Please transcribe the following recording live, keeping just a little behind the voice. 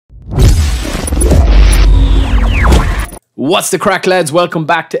What's the crack, lads? Welcome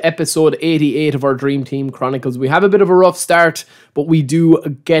back to episode 88 of our Dream Team Chronicles. We have a bit of a rough start, but we do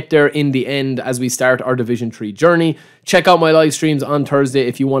get there in the end as we start our Division 3 journey. Check out my live streams on Thursday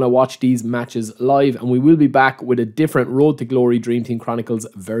if you want to watch these matches live, and we will be back with a different Road to Glory Dream Team Chronicles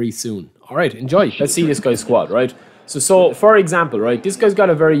very soon. All right, enjoy. Let's see this guy's squad, right? So for example, right, this guy's got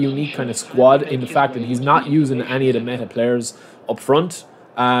a very unique kind of squad in the fact that he's not using any of the meta players up front.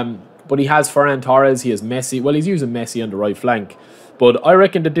 But he has Ferran Torres, he has Messi. Well, he's using Messi on the right flank. But I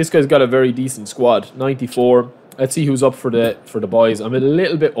reckon that this guy's got a very decent squad. 94. Let's see who's up for the boys. I'm a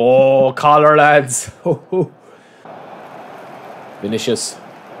little bit... Oh, collar, lads. Vinicius.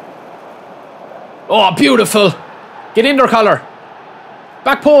 Oh, beautiful. Get in there, collar.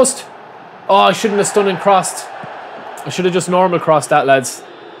 Back post. Oh, I shouldn't have stunned and crossed. I should have just normal crossed that, lads.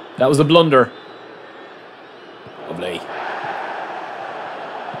 That was a blunder. Lovely.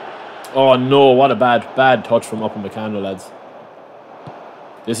 Oh no, what a bad touch from Upamecano, lads.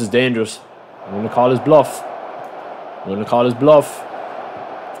 This is dangerous. I'm going to call his bluff.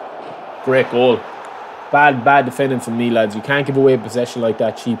 Great goal. Bad defending from me, lads. You can't give away possession like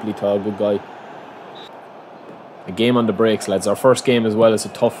that cheaply to a good guy. A game on the breaks, lads. Our first game as well is a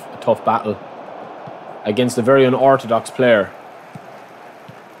tough battle against a very unorthodox player.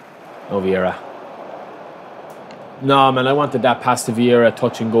 Oh, Vieira. No, man, I wanted that pass to Vieira,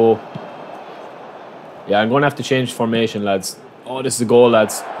 touch and go. Yeah, I'm going to have to change formation, lads. Oh, this is a goal,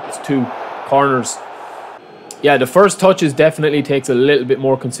 lads. It's two corners. Yeah, the first touches definitely takes a little bit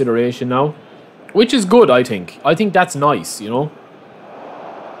more consideration now, which is good, I think. I think that's nice, you know.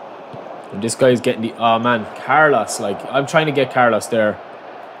 And this guy is getting the... Oh, man, Carlos. Like, I'm trying to get Carlos there.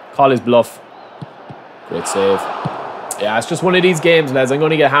 Call his bluff. Great save. Yeah, it's just one of these games, lads. I'm going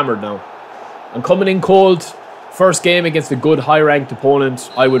to get hammered now. I'm coming in cold. First game against a good high-ranked opponent,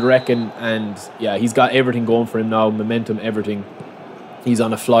 I would reckon. And yeah, he's got everything going for him now. Momentum, everything. He's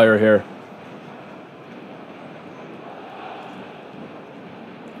on a flyer here.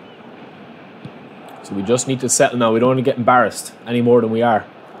 So we just need to settle now. We don't want to get embarrassed any more than we are.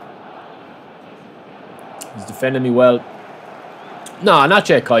 He's defending me well. No, not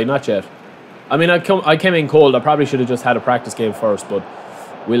yet, Kai. Not yet. I mean, I came in cold. I probably should have just had a practice game first, but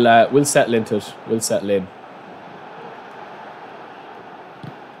we'll settle into it. We'll settle in.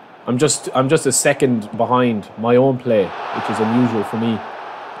 I'm just a second behind my own play, which is unusual for me.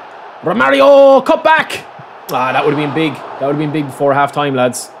 Romario, cut back! Ah, that would have been big. That would have been big before half time,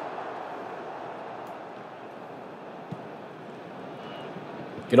 lads.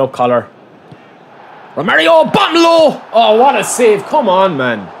 Get up, collar. Romario, bottom low! Oh, what a save. Come on,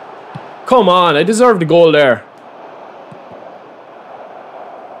 man. Come on, I deserved the goal there.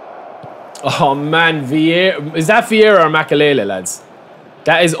 Oh, man, Vieira. Is that Vieira or Makalele, lads?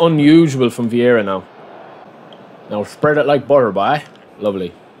 That is unusual from Vieira now. Now spread it like butter, boy.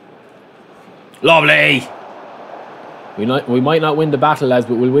 Lovely. Lovely! We might not win the battle, lads,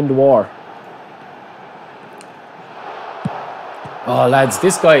 but we'll win the war. Oh, lads,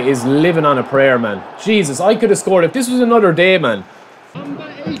 this guy is living on a prayer, man. Jesus, I could have scored if this was another day, man.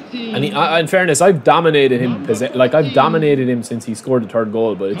 And in fairness, I've dominated him. Like, I've dominated him since he scored the third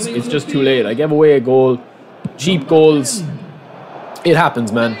goal, but it's just too late. I gave away a goal. Cheap goals. It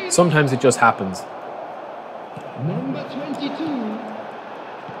happens, man. Sometimes it just happens. Number 22.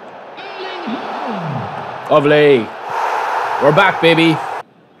 Lovely. We're back, baby.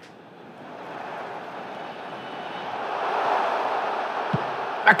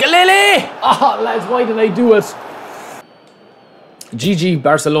 Makalele! Oh, lads, why did I do it? GG,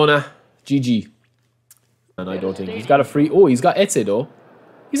 Barcelona. GG. And I don't think he's got a free... Oh, he's got Eze, though.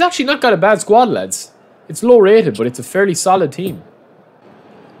 He's actually not got a bad squad, lads. It's low rated, but it's a fairly solid team.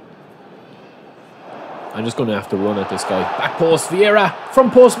 I'm just going to have to run at this guy. Back post, Vieira.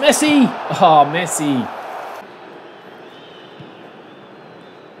 Front post, Messi. Oh, Messi.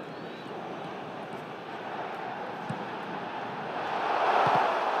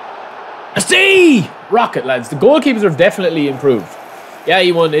 Messi! Rocket, lads. The goalkeepers have definitely improved. Yeah,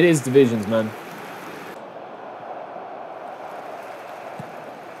 he won. It is divisions, man.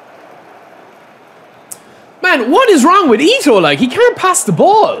 Man, what is wrong with Ito? Like, he can't pass the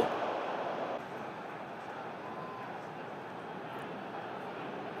ball.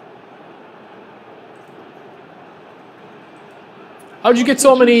 How'd you get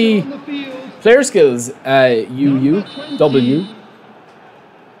so many player skills? W.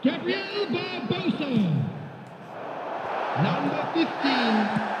 Gabriel Barbosa. Number 15.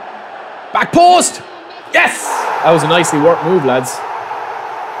 Back post! Yes! That was a nicely worked move, lads.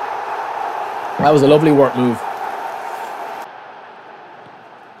 That was a lovely work move.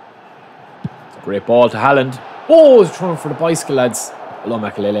 Great ball to Haaland. Oh, he's throwing for the bicycle, lads. Hello,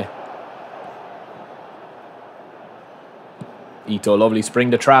 Makalele. Ito, lovely spring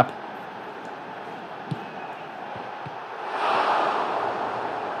the trap.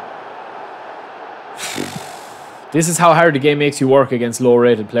 This is how hard the game makes you work against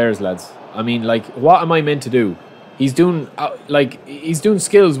low-rated players, lads. I mean, like, what am I meant to do? He's doing, he's doing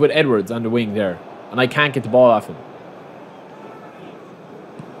skills with Edwards on the wing there, and I can't get the ball off him.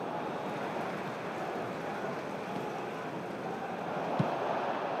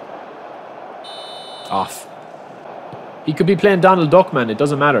 Off. He could be playing Donald Duck, man. It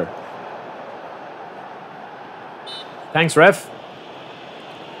doesn't matter. Thanks, ref.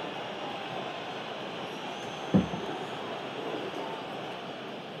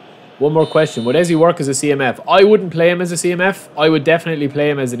 One more question. Would Ezzy work as a CMF? I wouldn't play him as a CMF. I would definitely play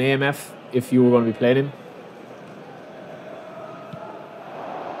him as an AMF if you were going to be playing him.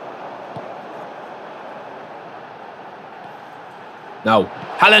 Now,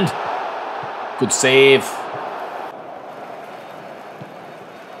 Haaland. Good save.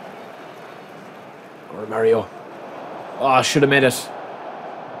 Or Mario. Oh, I should have made it.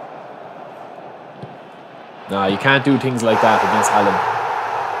 No, you can't do things like that against Haaland.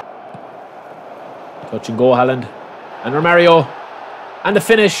 Touch and go, Haaland. And Romario. And the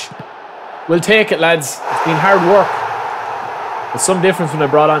finish. We'll take it, lads. It's been hard work. There's some difference when I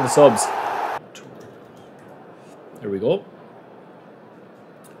brought on the subs. There we go.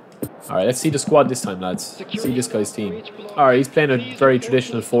 Alright, let's see the squad this time, lads. See this guy's team. Alright, he's playing a very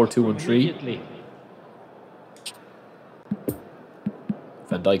traditional 4-2-1-3.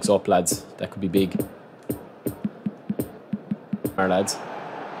 Van Dijk's up, lads. That could be big. Alright, lads.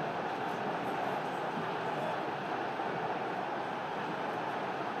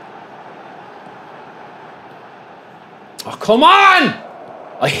 Oh, come on!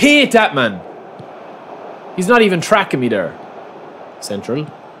 I hate that, man. He's not even tracking me there. Central.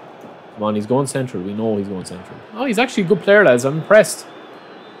 Come on, he's going central. We know he's going central. Oh, he's actually a good player, lads. I'm impressed.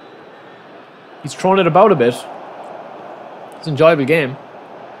 He's throwing it about a bit. It's an enjoyable game.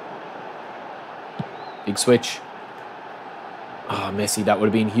 Big switch. Oh, Messi, that would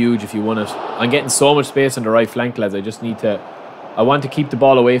have been huge if you won it. I'm getting so much space on the right flank, lads. I just need to... I want to keep the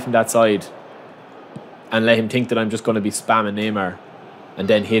ball away from that side. And let him think that I'm just going to be spamming Neymar. And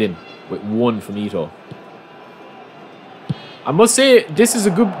then hit him with one from Ito. I must say, this is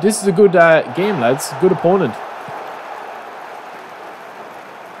a good game, lads. Good opponent.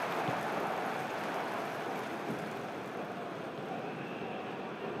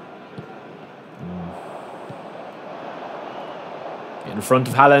 In front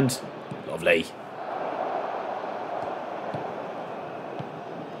of Haaland. Lovely.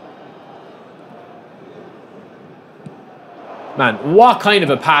 Man, what kind of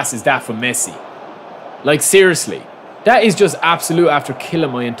a pass is that from Messi? Like, seriously. That is just absolute after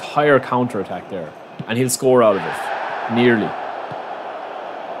killing my entire counter-attack there. And he'll score out of it. Nearly.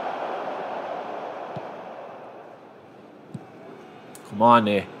 Come on,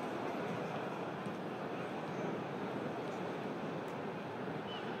 eh.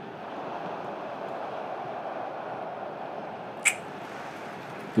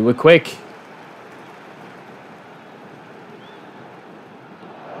 Do it quick.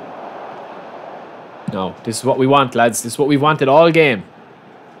 No, this is what we want, lads. This is what we've wanted all game.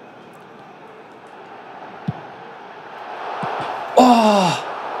 Oh!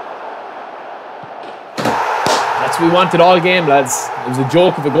 That's what we wanted all game, lads. It was a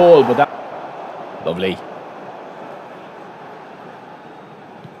joke of a goal, but that... Lovely.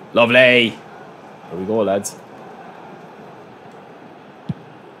 Lovely. There we go, lads.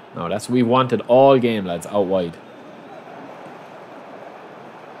 No, that's what we wanted all game, lads. Out wide.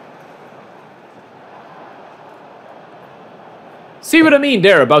 See what I mean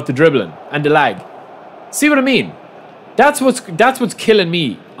there about the dribbling and the lag? See what I mean? That's what's killing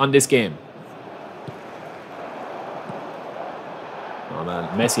me on this game. Oh man,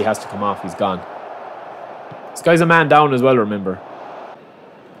 Messi has to come off. He's gone. This guy's a man down as well, remember.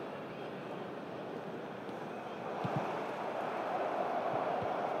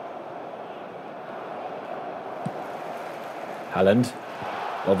 Haaland.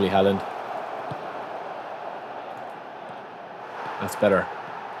 Lovely Haaland. That's better.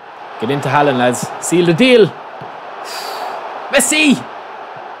 Get into Haaland, lads. Seal the deal. Messi!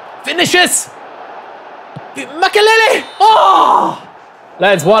 Finishes! Makalele! Oh!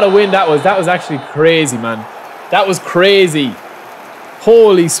 Lads, what a win that was. That was actually crazy, man. That was crazy.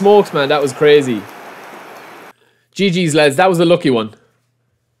 Holy smokes, man. That was crazy. GG's, lads. That was a lucky one.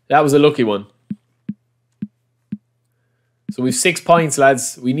 That was a lucky one. So we've 6 points,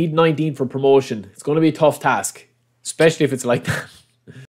 lads. We need 19 for promotion. It's going to be a tough task, especially if it's like that.